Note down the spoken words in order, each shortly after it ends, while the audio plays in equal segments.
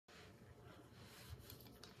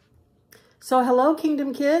So hello,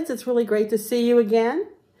 Kingdom Kids. It's really great to see you again.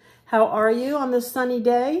 How are you on this sunny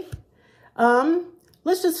day?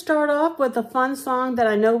 Let's just start off with a fun song that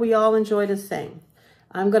I know we all enjoy to sing.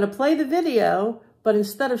 I'm going to play the video, but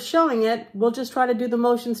instead of showing it, we'll just try to do the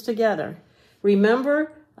motions together.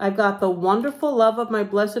 Remember, I've got the wonderful love of my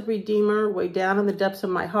blessed Redeemer way down in the depths of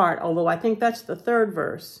my heart, although I think that's the third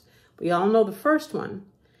verse. We all know the first one.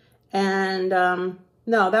 And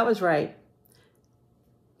no, that was right.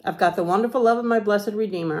 I've got the wonderful love of my blessed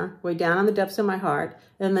Redeemer way down in the depths of my heart.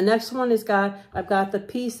 And the next one is I've got the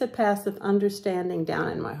peace that passeth understanding down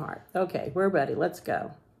in my heart. Okay, we're ready. Let's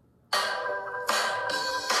go.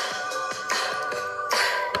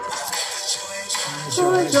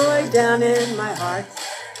 Joy, joy down in my heart.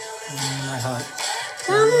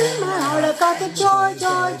 Down in my heart. I've got the joy,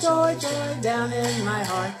 joy, joy, joy down in my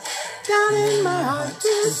heart. Down in my heart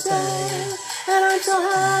to stay. And I'm so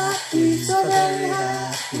happy, so very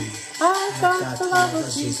happy. I've got the love of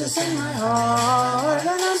Jesus in my heart. And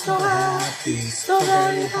I'm so happy, so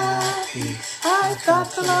very happy. I've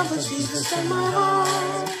got the love of Jesus in my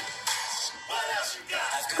heart.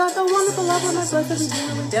 I've got the wonderful love of my blessed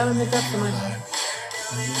Redeemer down in the depths of my heart.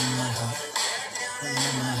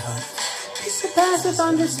 Peace that passeth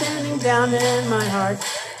understanding down in my heart.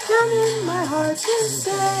 Down in my heart to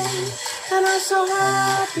stay. And I'm so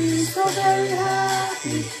happy, so very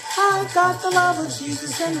happy. I've got the love of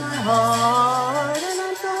Jesus in my heart. And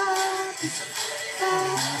I'm so happy, so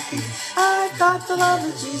happy. I've got the love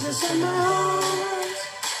of Jesus in my heart.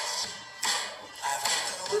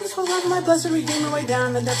 Wonderful love of my blessed Redeemer way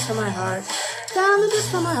down the depths of my heart. Down the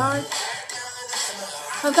depths of my heart.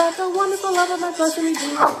 I've got the wonderful love of my blessed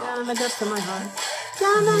Redeemer way down the depths of my heart.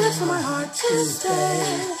 Down the depths of my heart to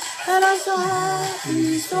stay. And I'm so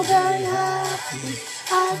happy, so very happy.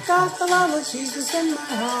 I've got the love of Jesus in my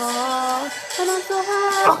heart. And I'm so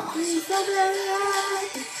happy, so very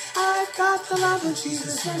happy. I've got the love of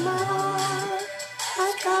Jesus in my heart.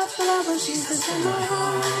 I've got the love of Jesus in my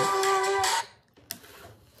heart.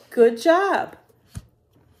 Good job.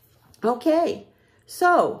 Okay,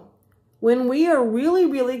 so when we are really,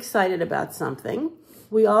 really excited about something,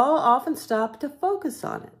 we all often stop to focus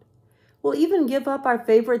on it. We'll even give up our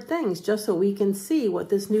favorite things just so we can see what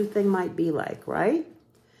this new thing might be like, right?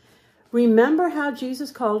 Remember how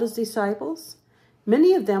Jesus called his disciples?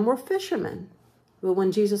 Many of them were fishermen. But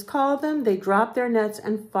when Jesus called them, they dropped their nets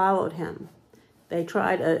and followed him. They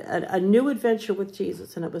tried a new adventure with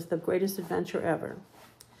Jesus, and it was the greatest adventure ever.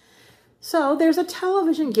 So there's a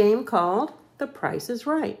television game called The Price is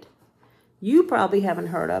Right. You probably haven't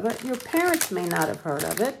heard of it. Your parents may not have heard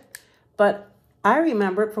of it, but I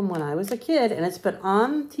remember it from when I was a kid, and it's been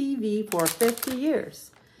on TV for 50 years.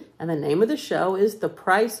 And the name of the show is The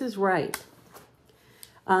Price is Right.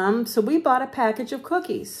 So we bought a package of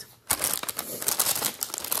cookies.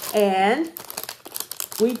 And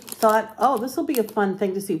we thought, oh, this will be a fun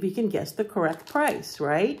thing to see if we can guess the correct price,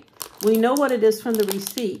 right? We know what it is from the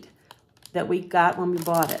receipt that we got when we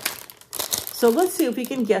bought it. So let's see if we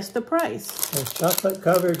can guess the price. Those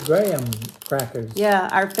chocolate-covered Graham crackers. Yeah,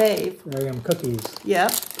 our fave. Graham cookies.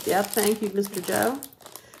 Yep. Thank you, Mr. Joe.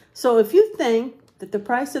 So if you think that the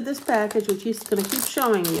price of this package, which he's going to keep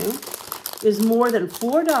showing you, is more than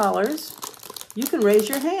 $4, you can raise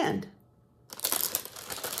your hand.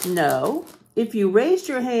 No. If you raised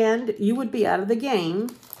your hand, you would be out of the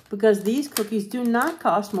game because these cookies do not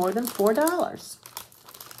cost more than $4.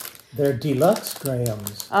 They're deluxe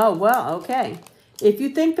Grahams. Oh, well, okay. If you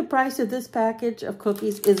think the price of this package of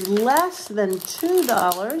cookies is less than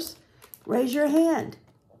 $2, raise your hand.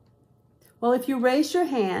 Well, if you raised your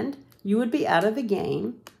hand, you would be out of the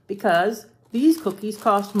game because these cookies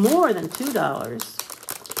cost more than $2.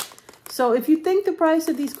 So if you think the price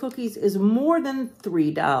of these cookies is more than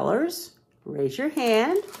 $3, raise your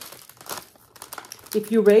hand.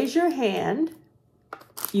 If you raise your hand,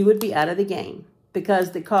 you would be out of the game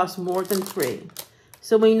because they cost more than $3.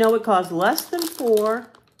 So we know it costs less than $4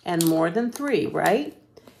 and more than $3, right?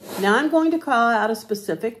 Now I'm going to call out a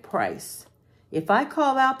specific price. If I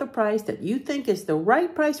call out the price that you think is the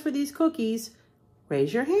right price for these cookies,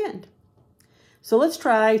 raise your hand. So let's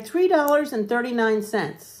try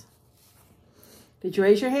 $3.39. Did you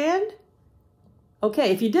raise your hand?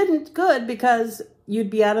 Okay, if you didn't, good, because you'd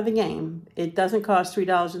be out of the game. It doesn't cost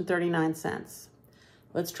 $3.39.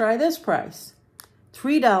 Let's try this price.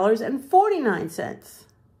 $3.49.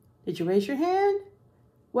 Did you raise your hand?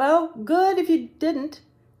 Well, good if you didn't.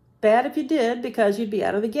 Bad if you did, because you'd be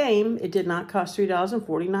out of the game. It did not cost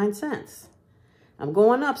 $3.49. I'm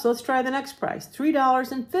going up, so let's try the next price.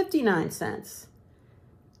 $3.59.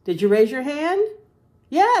 Did you raise your hand?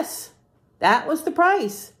 Yes, that was the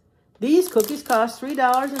price. These cookies cost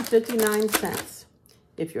 $3.59.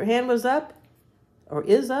 If your hand was up or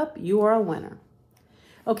is up, you are a winner.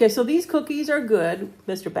 Okay, so these cookies are good,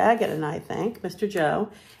 Mr. Baggett and I think, Mr. Joe,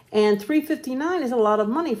 and $3.59 is a lot of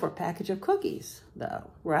money for a package of cookies, though,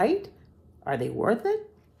 right? Are they worth it?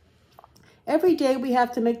 Every day we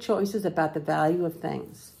have to make choices about the value of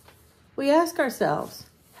things. We ask ourselves,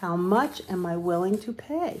 how much am I willing to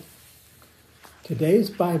pay? Today's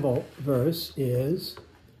Bible verse is,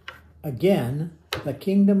 again, the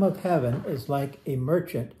kingdom of heaven is like a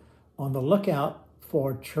merchant on the lookout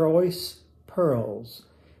for choice pearls.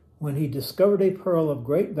 When he discovered a pearl of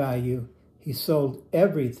great value, he sold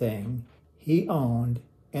everything he owned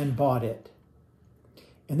and bought it.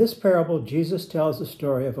 In this parable, Jesus tells the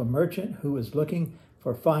story of a merchant who is looking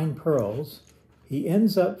for fine pearls. He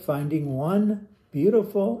ends up finding one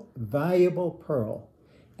beautiful, valuable pearl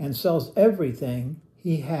and sells everything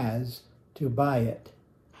he has to buy it.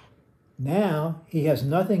 Now he has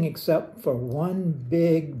nothing except for one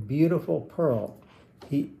big, beautiful pearl.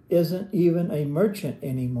 He isn't even a merchant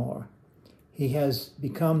anymore. He has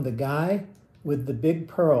become the guy with the big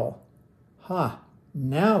pearl.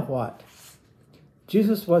 Now what?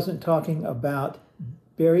 Jesus wasn't talking about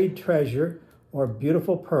buried treasure or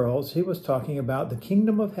beautiful pearls. He was talking about the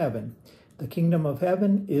kingdom of heaven. The kingdom of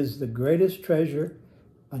heaven is the greatest treasure,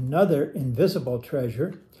 another invisible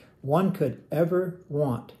treasure, one could ever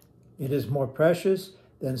want. It is more precious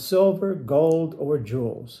than silver, gold, or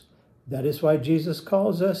jewels. That is why Jesus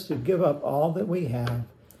calls us to give up all that we have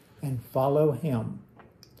and follow him.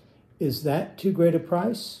 Is that too great a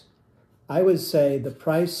price? I would say the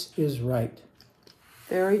price is right.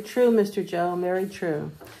 Very true, Mr. Joe, very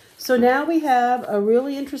true. So now we have a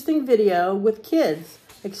really interesting video with kids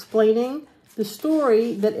explaining the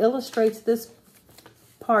story that illustrates this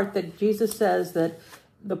part that Jesus says that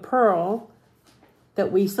the pearl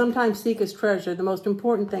that we sometimes seek as treasure, the most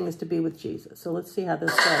important thing is to be with Jesus. So let's see how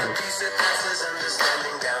this goes.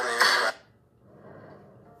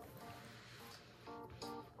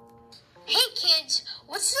 Hey kids,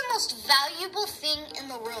 what's the most valuable thing in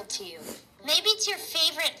the world to you? Maybe it's your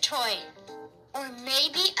favorite toy, or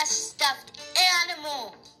maybe a stuffed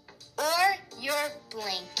animal, or your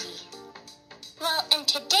blankie. Well, in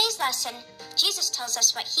today's lesson, Jesus tells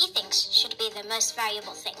us what he thinks should be the most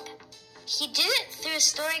valuable thing. He did it through a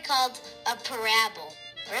story called a parable.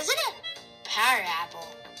 Or is it a parable?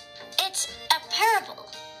 It's a parable,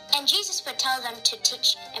 and Jesus would tell them to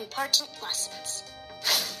teach important lessons.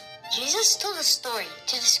 Jesus told a story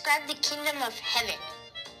to describe the kingdom of heaven.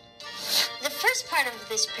 The first part of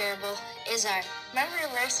this parable is our memory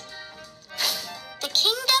verse. The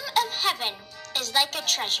kingdom of heaven is like a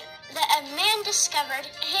treasure that a man discovered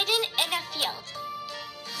hidden in a field.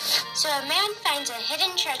 So a man finds a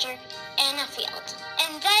hidden treasure in a field,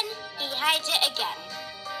 and then he hides it again.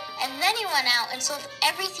 And then he went out and sold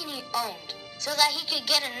everything he owned so that he could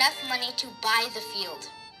get enough money to buy the field.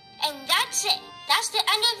 And that's it. That's the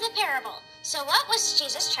end of the parable. So what was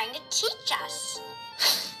Jesus trying to teach us?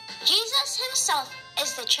 Jesus himself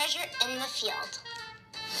is the treasure in the field.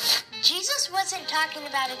 Jesus wasn't talking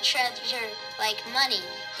about a treasure like money.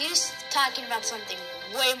 He was talking about something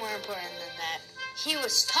way more important than that. He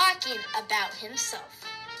was talking about himself.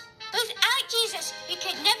 Without Jesus, we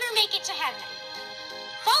could never make it to heaven.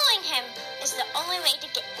 Following him is the only way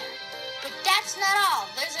to get there. But that's not all.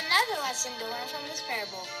 There's another lesson to learn from this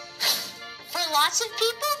parable. For lots of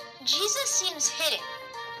people, Jesus seems hidden.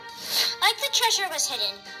 Like the treasure was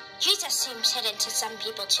hidden, Jesus seems hidden to some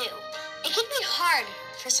people too. It can be hard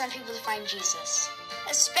for some people to find Jesus,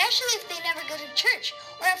 especially if they never go to church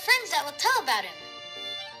or have friends that will tell about him.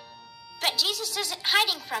 But Jesus isn't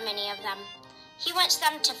hiding from any of them. He wants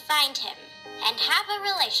them to find him and have a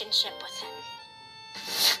relationship with him.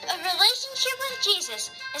 A relationship with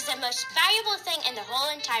Jesus is the most valuable thing in the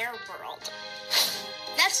whole entire world.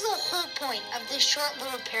 That's the whole point of this short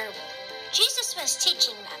little parable. Jesus was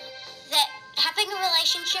teaching them that having a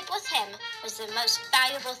relationship with him was the most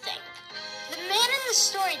valuable thing. The man in the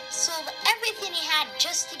story sold everything he had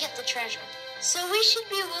just to get the treasure. So we should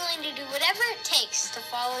be willing to do whatever it takes to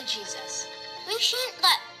follow Jesus. We shouldn't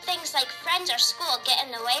let things like friends or school get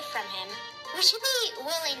in the way from him. We should be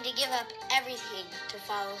willing to give up everything to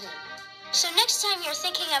follow him. So next time you're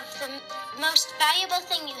thinking of the most valuable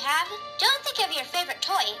thing you have, don't think of your favorite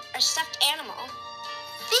toy or stuffed animal.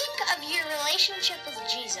 Think of your relationship with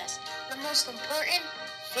Jesus, the most important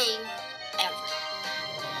thing ever.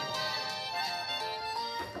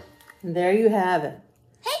 And there you have it.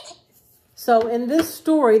 Hey! So in this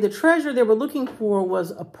story, the treasure they were looking for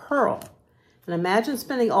was a pearl. And imagine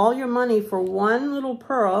spending all your money for one little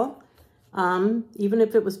pearl even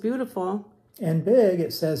if it was beautiful. And big,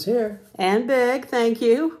 it says here. And big, thank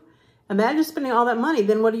you. Imagine spending all that money,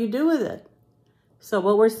 then what do you do with it? So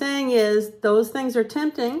what we're saying is those things are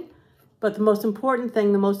tempting, but the most important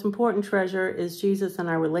thing, the most important treasure is Jesus and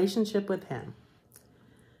our relationship with him.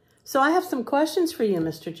 So I have some questions for you,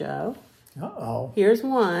 Mr. Joe. Uh-oh. Here's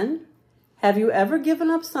one. Have you ever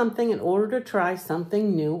given up something in order to try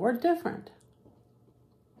something new or different?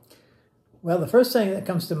 Well, the first thing that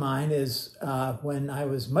comes to mind is when I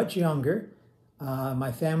was much younger,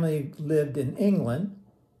 my family lived in England,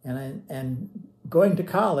 and going to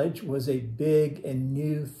college was a big and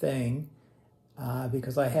new thing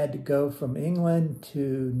because I had to go from England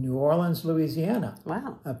to New Orleans, Louisiana.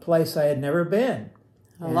 Wow. A place I had never been.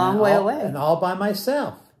 A long way away. And all by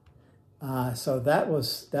myself. So that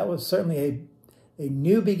was certainly a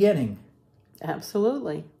new beginning.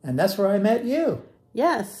 Absolutely. And that's where I met you.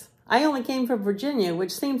 Yes. I only came from Virginia,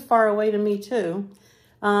 which seemed far away to me too.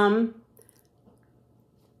 But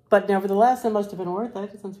nevertheless, it must have been worth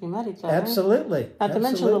it since we met each other. Absolutely. Not to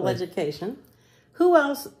mention a little education. Who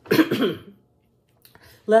else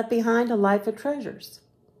left behind a life of treasures,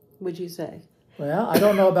 would you say? Well, I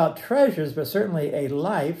don't know about treasures, but certainly a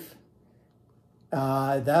life.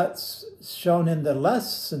 That's shown in the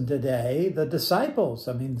lesson today. The disciples,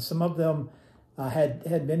 I mean, some of them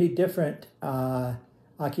had many different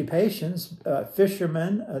occupations.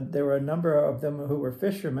 Fishermen, there were a number of them who were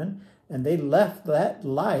fishermen, and they left that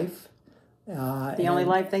life. The only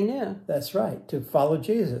life they knew. That's right, to follow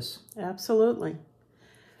Jesus. Absolutely.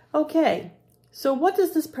 Okay, so what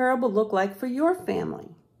does this parable look like for your family?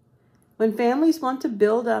 When families want to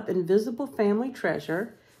build up invisible family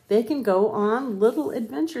treasure, they can go on little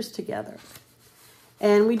adventures together.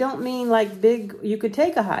 And we don't mean like big, you could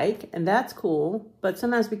take a hike, and that's cool, but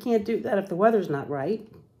sometimes we can't do that if the weather's not right.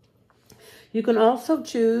 You can also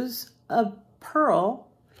choose a pearl,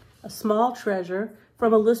 a small treasure,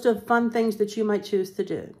 from a list of fun things that you might choose to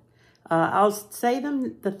do. I'll say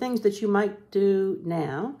the things that you might do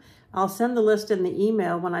now. I'll send the list in the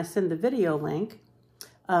email when I send the video link.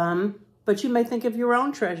 But you may think of your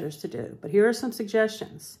own treasures to do. But here are some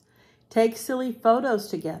suggestions. Take silly photos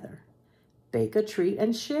together. Bake a treat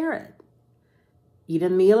and share it. Eat a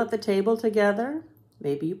meal at the table together.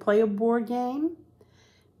 Maybe you play a board game.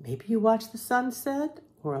 Maybe you watch the sunset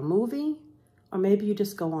or a movie. Or maybe you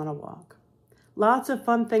just go on a walk. Lots of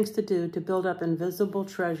fun things to do to build up invisible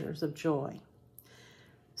treasures of joy.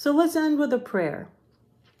 So let's end with a prayer.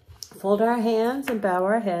 Fold our hands and bow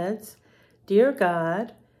our heads. Dear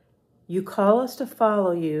God, you call us to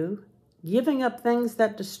follow you, giving up things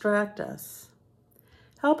that distract us.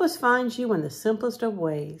 Help us find you in the simplest of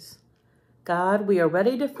ways. God, we are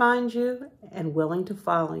ready to find you and willing to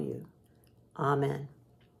follow you. Amen.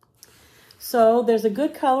 So there's a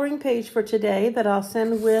good coloring page for today that I'll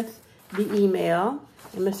send with the email.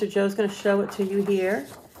 And Mr. Joe's going to show it to you here.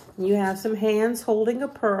 And you have some hands holding a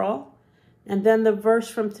pearl. And then the verse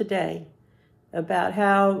from today about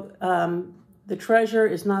how the treasure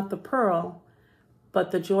is not the pearl,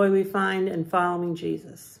 but the joy we find in following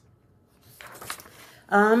Jesus.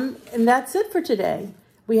 And that's it for today.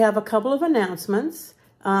 We have a couple of announcements.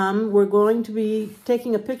 We're going to be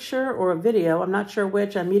taking a picture or a video. I'm not sure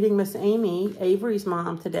which. I'm meeting Miss Amy, Avery's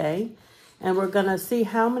mom, today. And we're going to see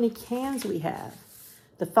how many cans we have.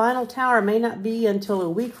 The final tower may not be until a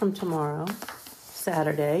week from tomorrow,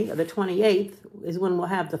 Saturday, or the 28th, is when we'll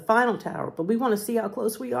have the final tower. But we want to see how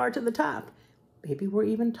close we are to the top. Maybe we're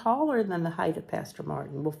even taller than the height of Pastor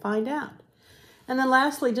Martin. We'll find out. And then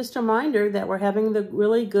lastly, just a reminder that we're having the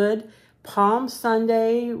really good Palm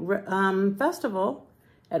Sunday festival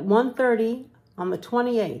at 1:30 on the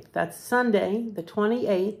 28th. That's Sunday, the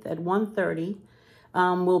 28th at 1:30.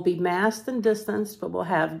 We'll be masked and distanced, but we'll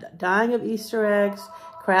have dyeing of Easter eggs,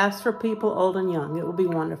 crafts for people old and young. It will be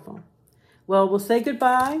wonderful. Well, we'll say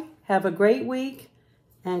goodbye. Have a great week,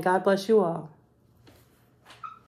 and God bless you all.